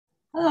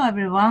Hello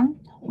everyone,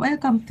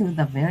 welcome to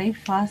the very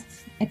first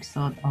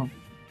episode of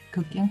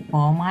Cooking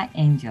for My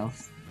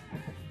Angels.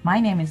 My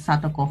name is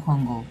Satoko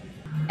Hongo,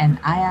 and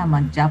I am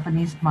a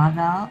Japanese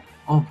mother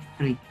of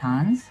three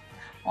sons.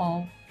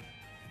 All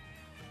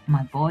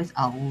my boys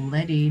are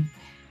already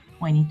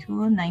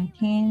 22,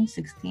 19,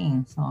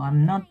 16, so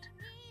I'm not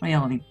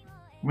really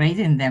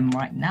raising them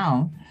right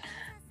now.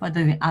 But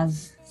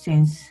as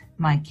since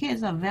my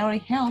kids are very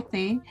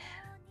healthy,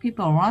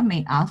 people around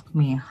me ask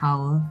me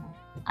how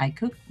I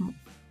cook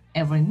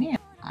every meal.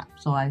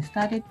 So I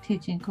started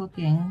teaching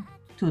cooking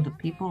to the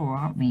people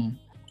around me.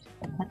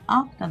 But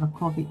after the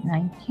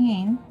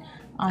COVID-19,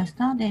 I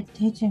started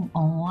teaching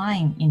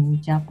online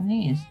in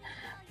Japanese.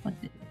 But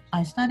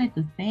I started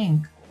to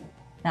think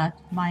that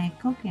my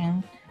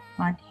cooking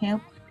might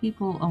help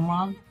people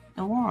around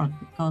the world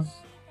because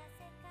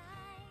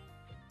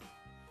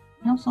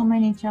not so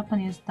many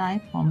Japanese die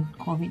from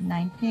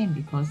COVID-19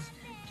 because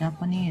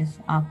Japanese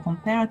are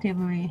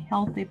comparatively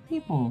healthy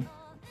people,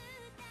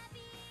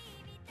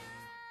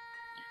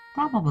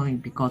 probably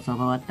because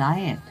of our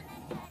diet.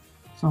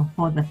 So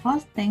for the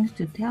first things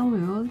to tell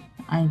you,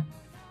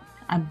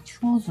 I've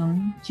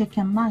chosen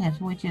chicken nuggets,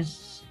 which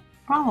is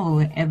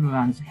probably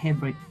everyone's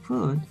favorite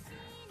food.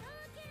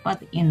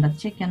 But in the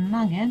chicken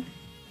nugget,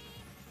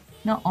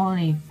 not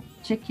only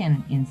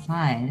chicken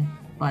inside,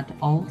 but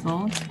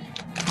also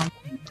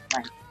something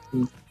like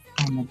this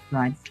kind of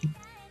dried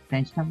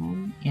vegetable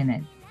in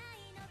it.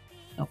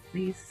 So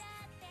please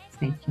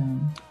stay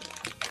tuned.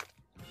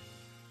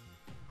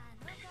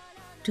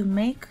 To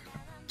make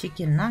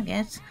chicken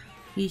nuggets,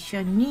 you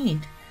should need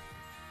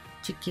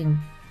chicken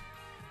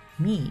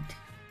meat,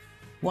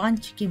 one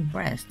chicken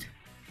breast.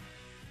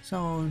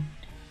 So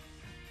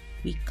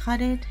we cut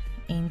it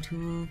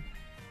into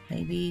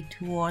maybe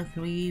 2 or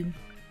 3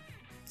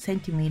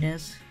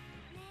 centimeters,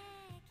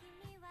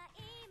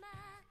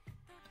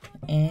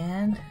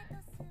 and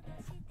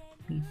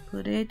we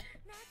put it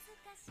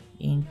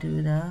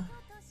into the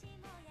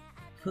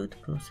food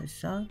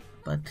processor.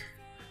 But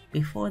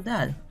before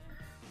that,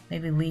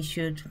 maybe we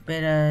should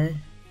better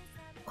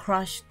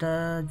crush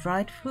the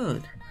dried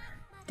food.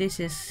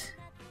 This is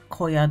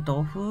koya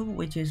tofu,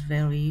 which is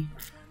very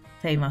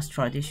famous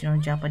traditional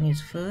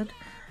Japanese food,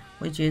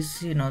 which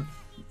is,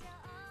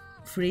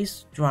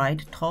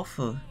 freeze-dried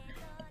tofu.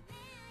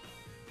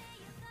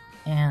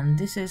 And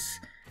this is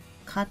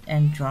cut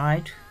and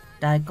dried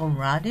daikon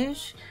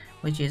raddish,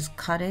 which is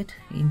cut it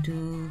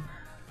into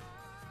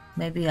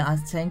maybe a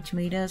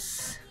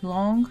centimeters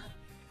long,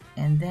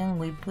 and then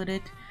we put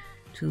it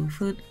to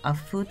a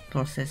food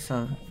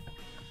processor,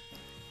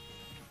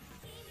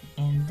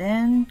 and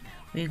then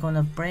we're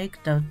gonna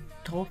break the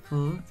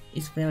tofu.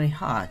 It's very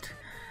hard,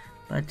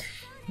 but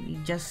you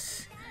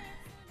just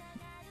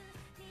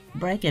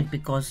break it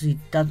because it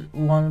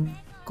won't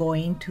go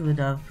into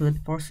the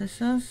food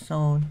processor.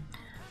 So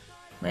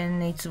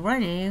when it's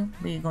ready,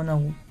 we're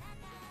gonna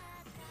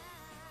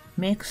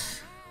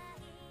mix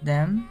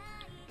them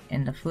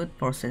in the food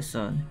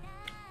processor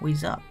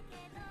with up,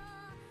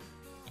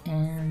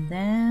 and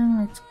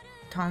then it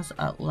turns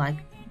out like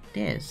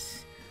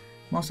this.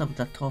 Most of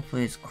the tofu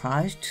is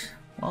crushed.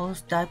 Well,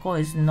 daikon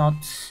is not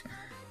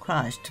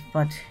crushed,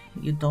 but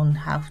you don't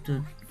have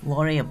to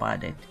worry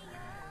about it.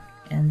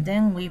 And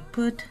then we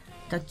put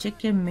the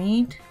chicken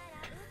meat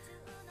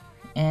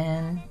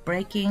and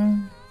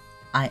breaking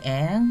an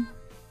egg,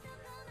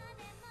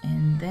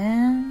 and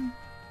then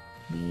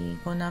we're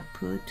gonna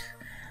put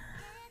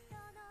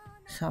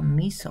some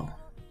miso.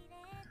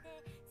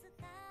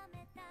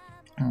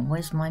 And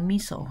where's my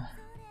miso?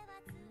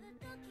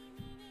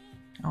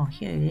 Oh,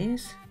 here it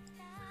is.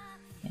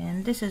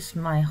 And this is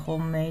my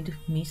homemade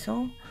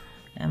miso.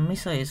 And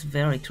miso is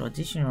very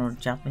traditional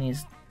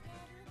Japanese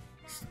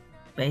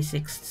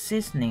basic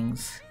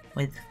seasonings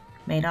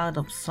made out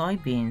of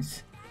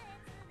soybeans.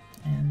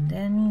 And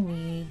then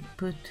we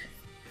put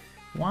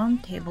 1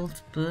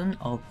 tablespoon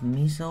of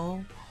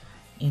miso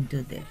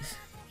into this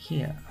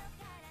here.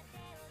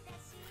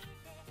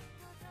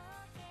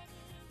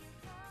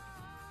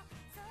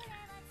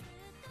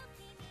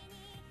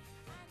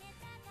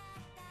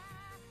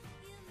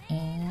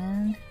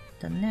 And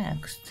the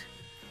next,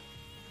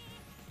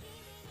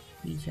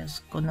 we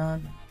just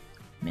gonna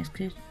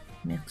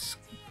mix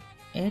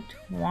it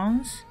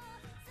once.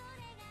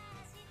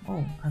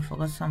 Oh, I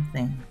forgot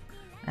something.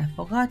 I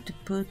forgot to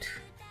put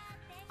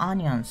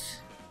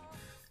onions.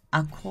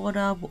 A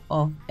quarter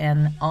of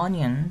an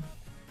onion,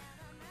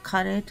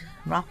 cut it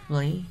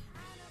roughly,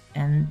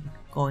 and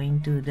go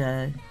into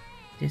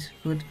this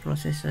food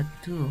processor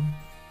too.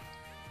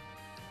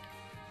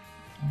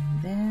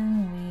 And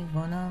then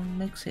we're gonna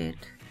mix it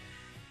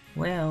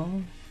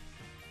well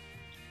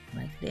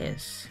like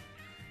this.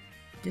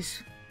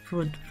 This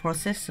food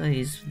processor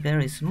is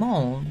very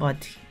small,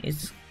 but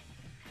it's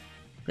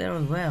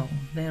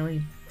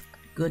very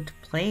good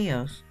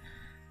players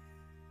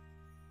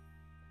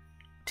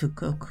to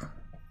cook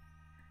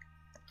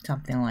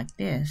something like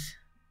this.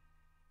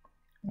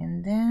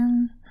 And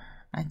then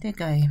I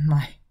think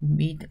my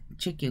meat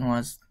chicken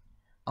was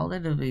a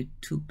little bit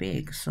too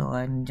big, so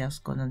I'm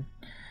just gonna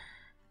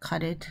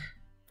cut it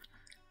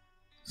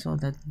so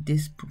that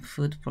this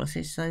food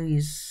processor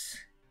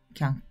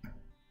can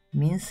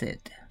mince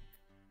it.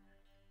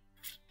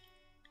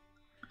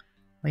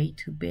 Way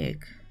too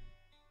big,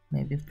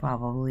 maybe,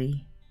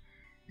 probably.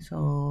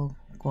 So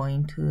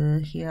going to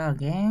here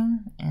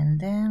again, and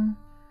then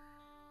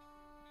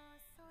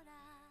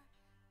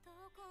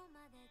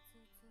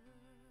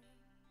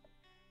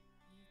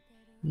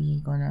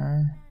we're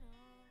gonna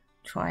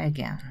try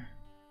again.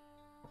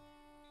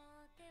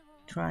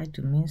 Try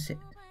to mince it.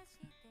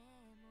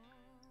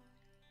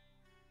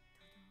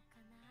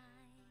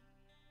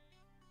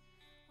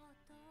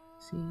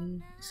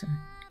 See, so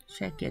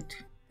check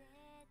it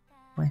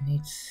when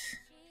it's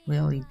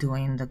really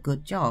doing the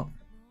good job.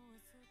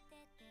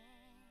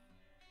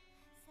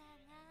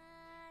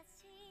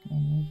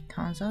 And it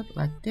turns out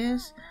like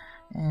this,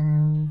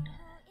 and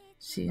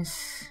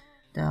since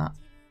the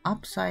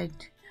upper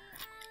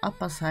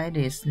side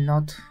is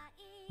not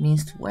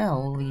minced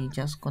well, we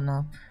just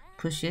gonna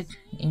push it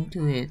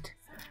into it.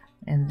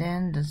 And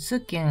then the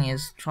skin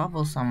is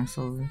troublesome,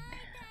 so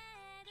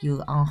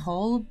you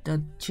unhold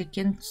the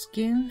chicken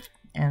skin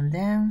and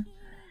then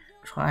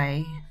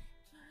try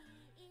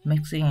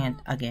mixing it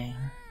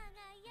again.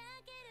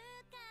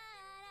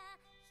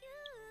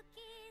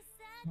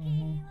 So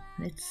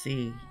let's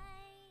see.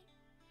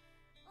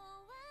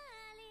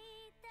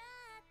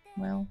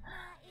 Well,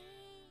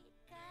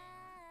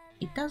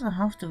 it doesn't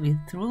have to be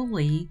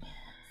thoroughly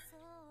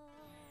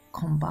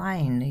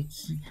combined.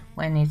 It's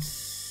when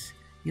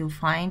you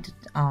find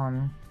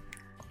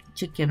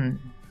chicken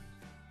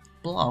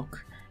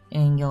block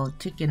in your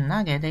chicken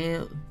nugget,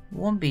 it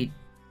won't be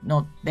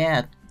not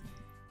bad.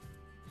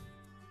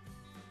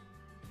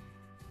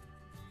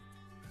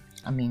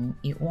 I mean,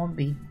 it won't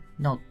be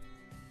not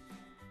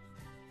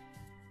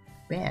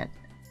bad.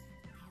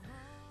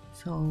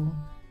 So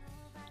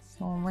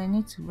when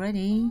it's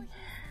ready,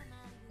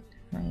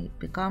 when it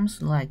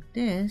becomes like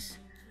this,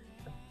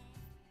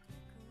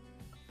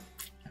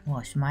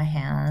 wash my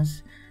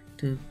hands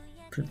to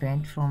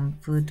prevent from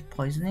food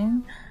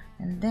poisoning.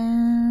 And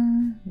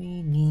then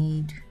we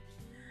need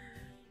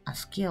a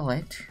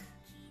skillet,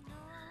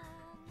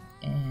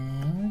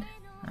 and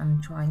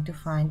I'm trying to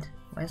find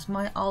where's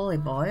my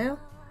olive oil.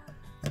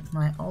 That's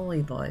my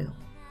olive oil.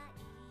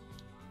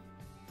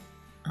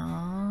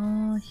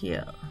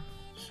 Here.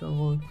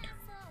 So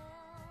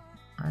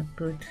I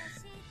put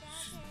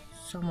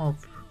some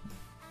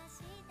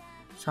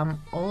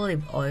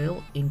olive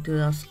oil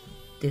into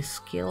this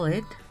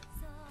skillet.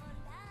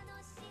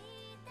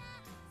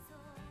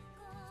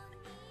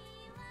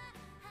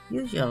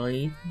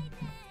 Usually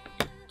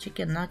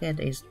chicken nugget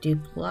is deep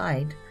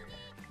fried,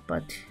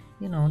 but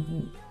you know,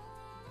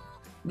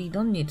 we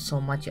don't need so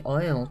much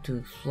oil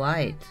to fry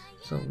it,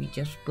 so we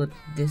just put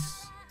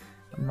this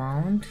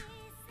amount,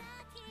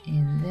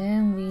 and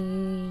then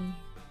we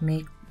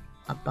make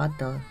a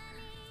butter.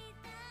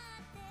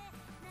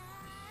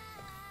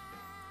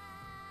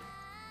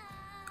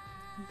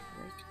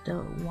 Break the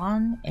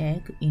 1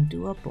 egg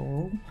into a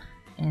bowl,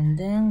 and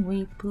then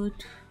we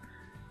put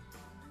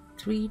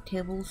 3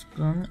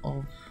 tablespoons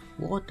of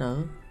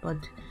water, but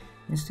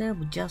instead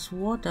of just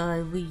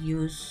water, we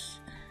use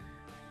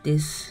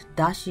this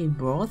dashi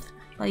broth,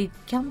 but it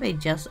can be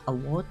just a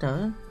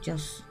water,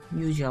 just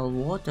usual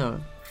water.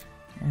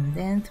 And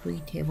then 3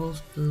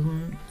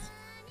 tablespoons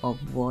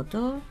of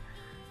water,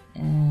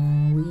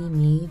 and we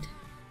need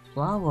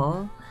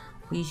flour.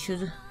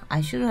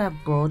 I should have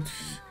brought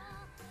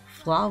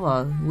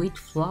wheat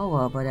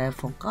flour, but I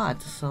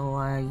forgot, so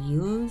I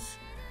use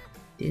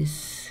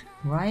this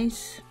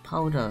rice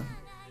powder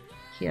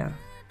here.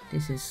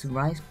 This is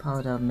rice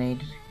powder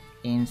made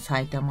in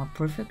Saitama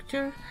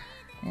Prefecture.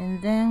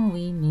 And then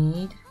we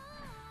need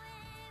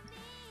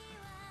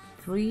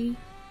 4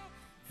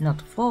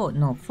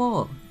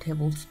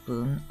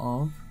 tablespoons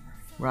of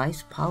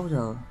rice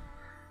powder.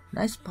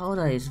 Rice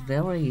powder is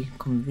very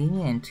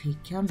convenient.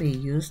 It can be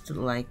used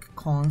like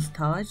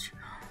cornstarch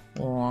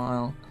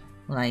or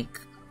like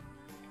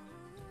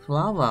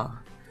flour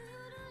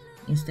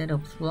instead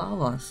of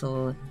flour,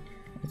 so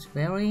it's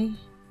very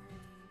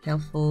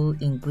helpful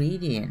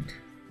ingredient.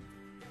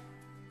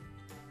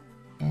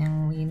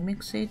 And we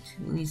mix it,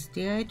 we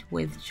stir it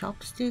with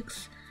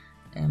chopsticks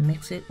and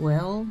mix it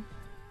well,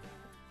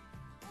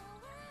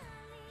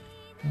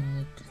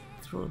 and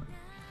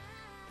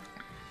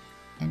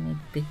it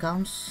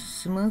becomes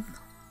smooth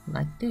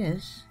like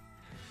this.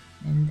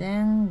 And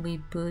then we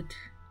put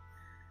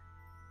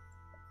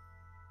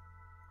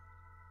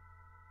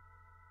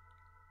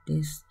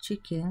this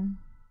chicken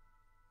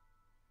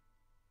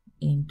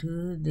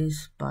into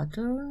this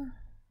butter,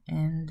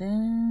 and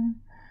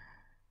then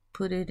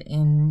put it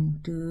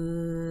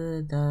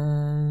into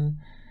the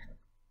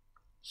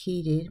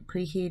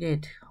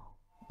preheated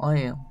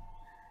oil,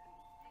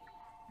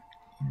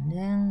 and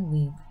then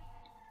we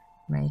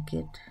make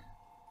it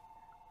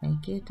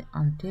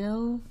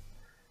until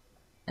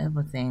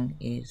everything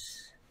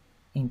is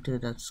into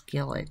the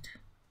skillet.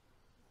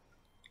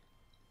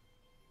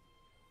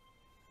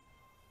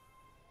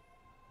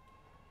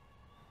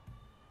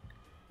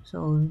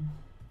 So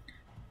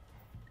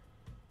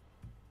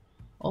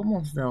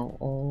almost though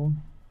all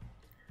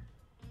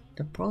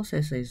the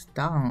process is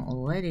done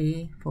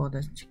already for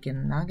the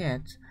chicken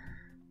nuggets.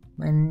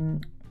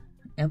 When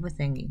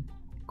everything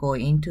go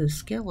into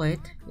skillet,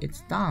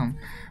 it's done.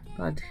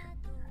 But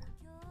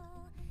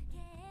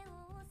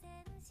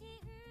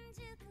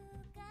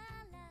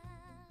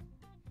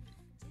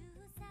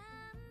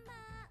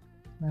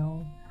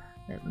well,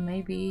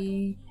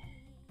 maybe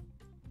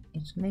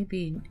it's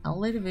maybe a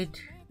little bit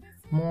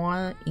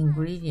more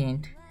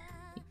ingredient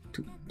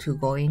to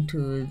go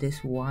into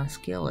this one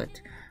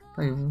skillet,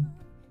 but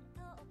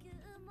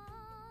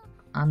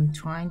I'm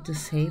trying to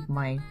save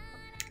my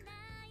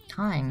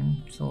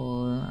time,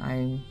 so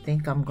I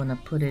think I'm gonna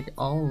put it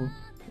all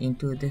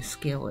into the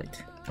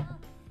skillet.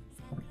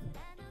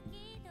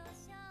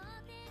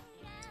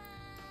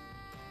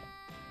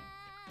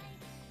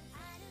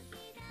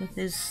 It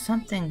is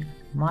something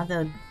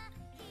mother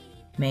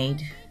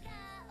made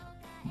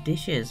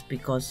dishes,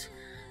 because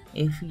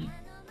if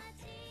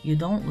you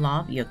don't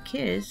love your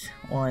kids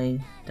or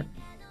the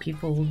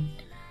people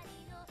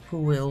who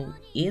will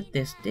eat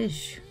this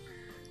dish,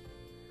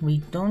 we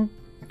don't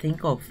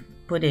think of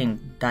putting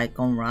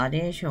daikon,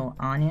 radish or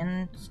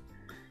onions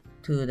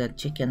to the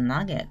chicken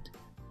nugget.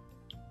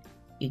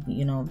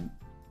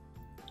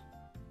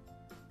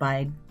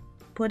 By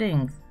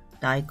putting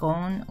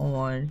daikon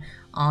or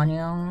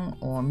onion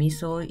or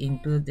miso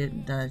into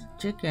the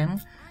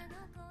chicken,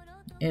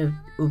 it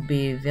would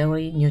be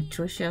very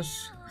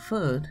nutritious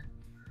food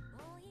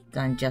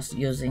than just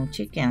using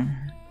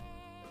chicken.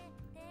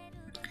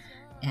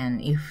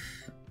 And if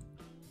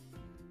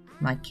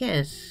my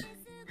kids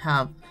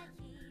have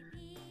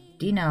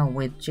dinner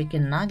with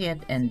chicken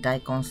nugget and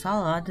daikon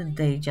salad,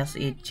 they just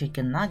eat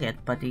chicken nugget.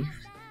 But if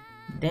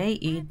they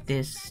eat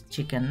this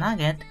chicken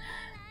nugget,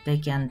 they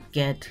can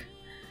get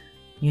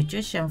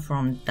nutrition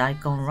from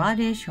daikon,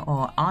 radish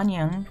or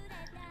onion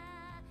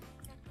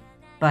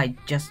by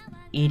just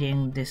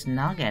eating this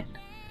nugget.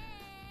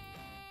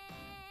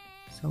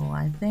 So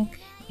I think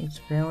it's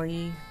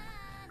very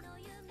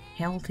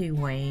healthy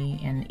way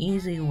and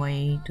easy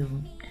way to,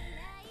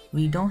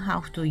 we don't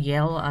have to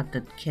yell at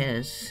the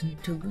kids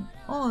to,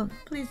 oh,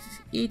 please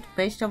eat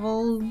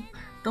vegetable,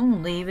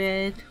 don't leave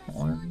it,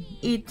 or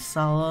eat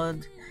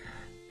salad.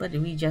 But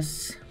we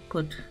just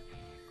put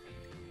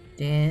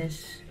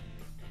this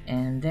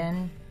and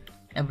then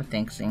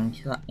everything's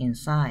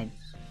inside.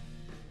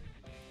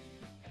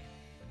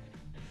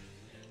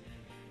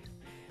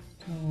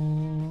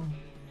 So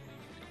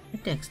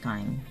it takes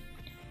time,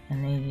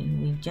 and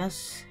then we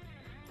just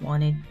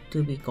want it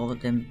to be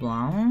golden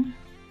brown.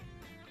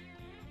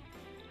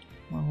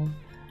 Well,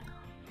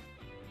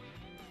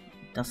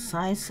 the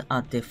size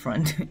are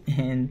different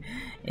and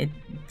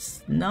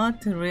it's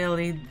not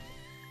really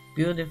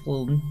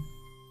beautiful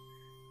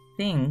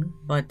thing,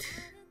 but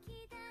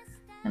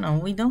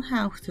we don't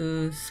have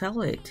to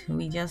sell it,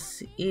 we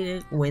just eat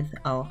it with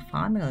our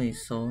family,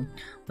 so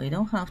we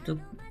don't have to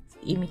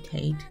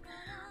imitate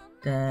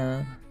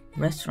the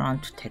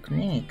restaurant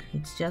technique.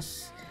 It's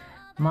just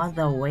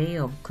mother way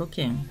of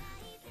cooking.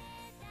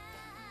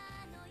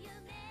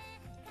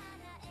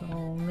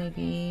 So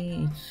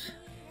maybe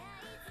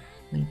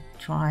we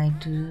try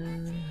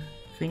to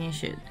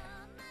finish it.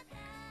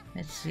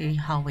 Let's see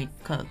how it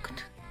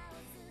cooked.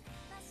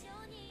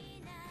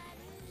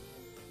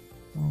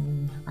 So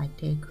I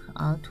take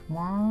out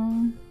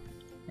one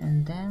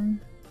and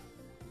then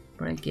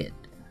break it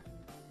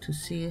to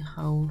see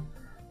how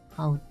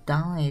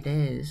done it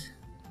is.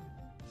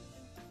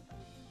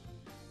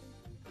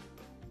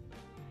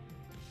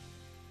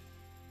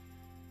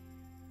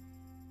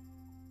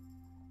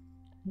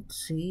 Let's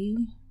see.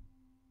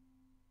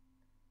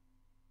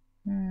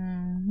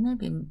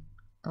 Maybe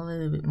a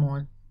little bit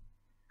more,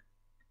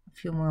 a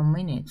few more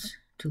minutes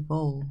to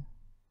go,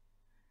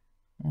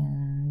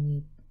 and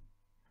we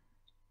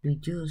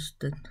reduce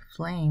the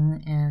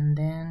flame and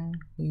then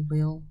we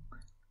will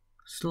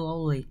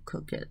slowly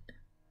cook it.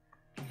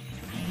 And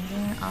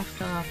then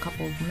after a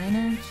couple of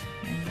minutes,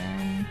 and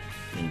then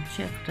we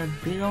check the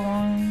bigger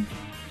one,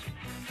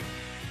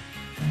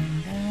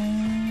 and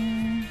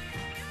then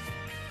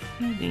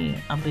maybe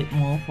a bit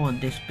more for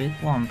this big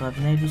one, but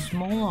maybe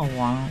smaller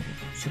one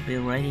should be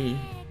ready.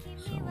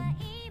 So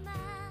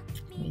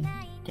we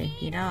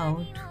take it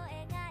out.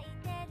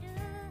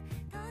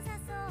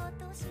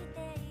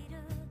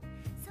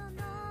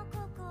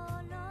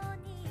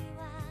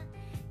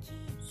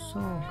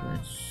 So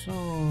good, so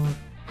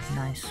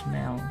nice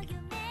smell.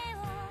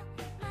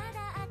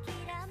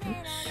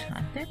 Oops,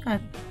 I think I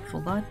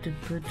forgot to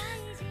put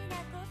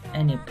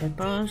any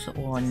peppers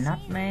or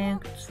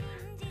nutmeg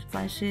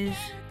spices,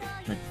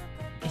 but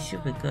it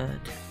should be good.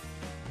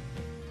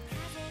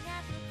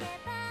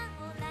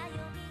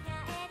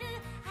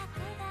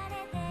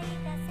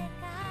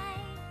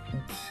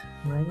 It's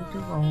ready to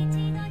go.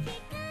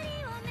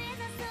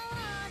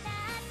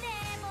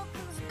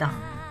 It's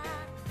done.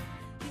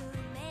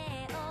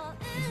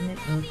 Doesn't it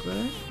look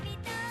good?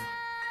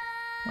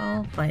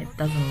 Well, but it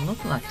doesn't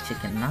look like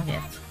chicken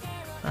nuggets.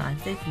 But I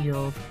think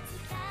your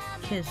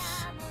kids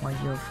or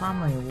your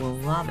family will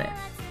love it.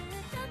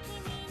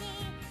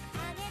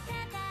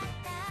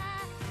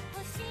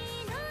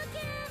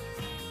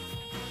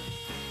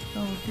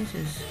 So this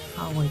is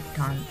how it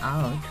turned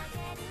out.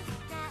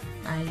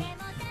 I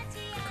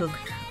cooked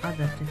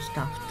other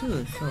stuff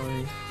too, so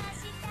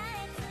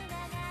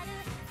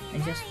I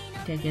just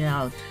take it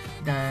out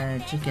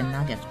the chicken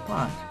nuggets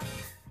part.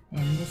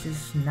 And this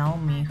is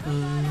Naomi,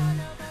 who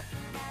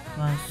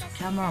was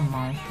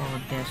cameraman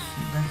for this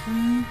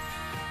lesson.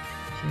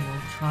 She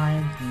will try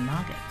the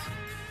nuggets.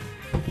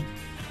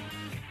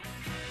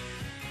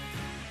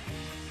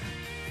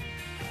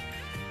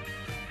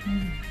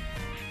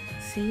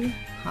 See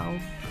how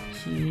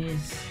she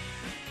is,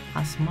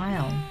 her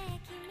smile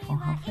on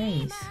her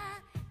face.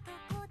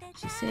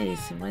 She says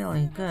it's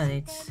really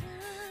good.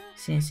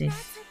 Since it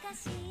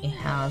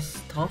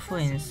has tofu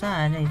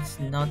inside, it's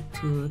not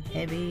too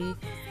heavy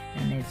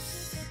and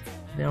it's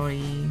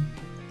very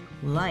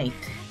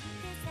light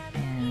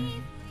and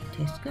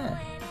tastes good.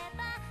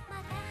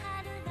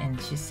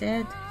 And she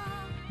said,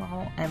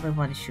 well,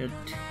 everybody should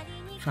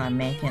try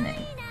making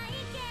it.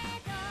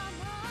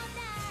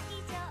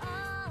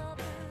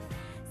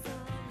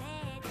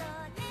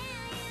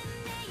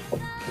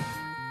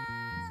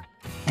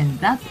 And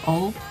that's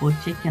all for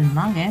chicken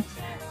nuggets.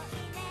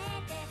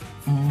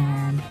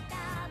 And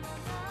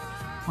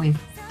with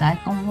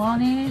daikon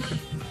raddish,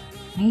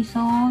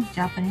 miso,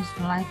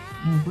 Japanese-like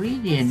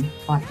ingredient,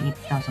 but it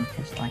doesn't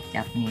taste like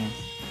Japanese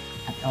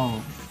at all.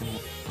 So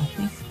I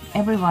think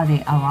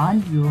everybody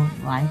around you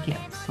like it.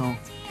 So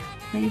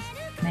please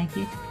make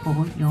it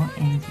for your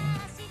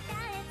angels.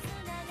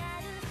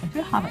 If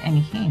you have any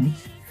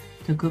hints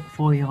to cook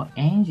for your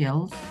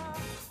angels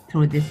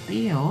through this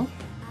video,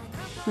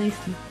 please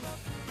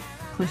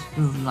push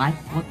the like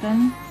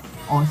button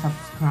or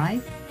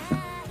subscribe.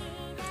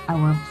 I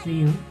will see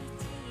you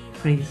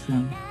pretty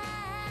soon.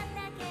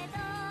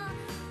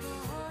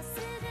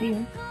 See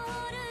you.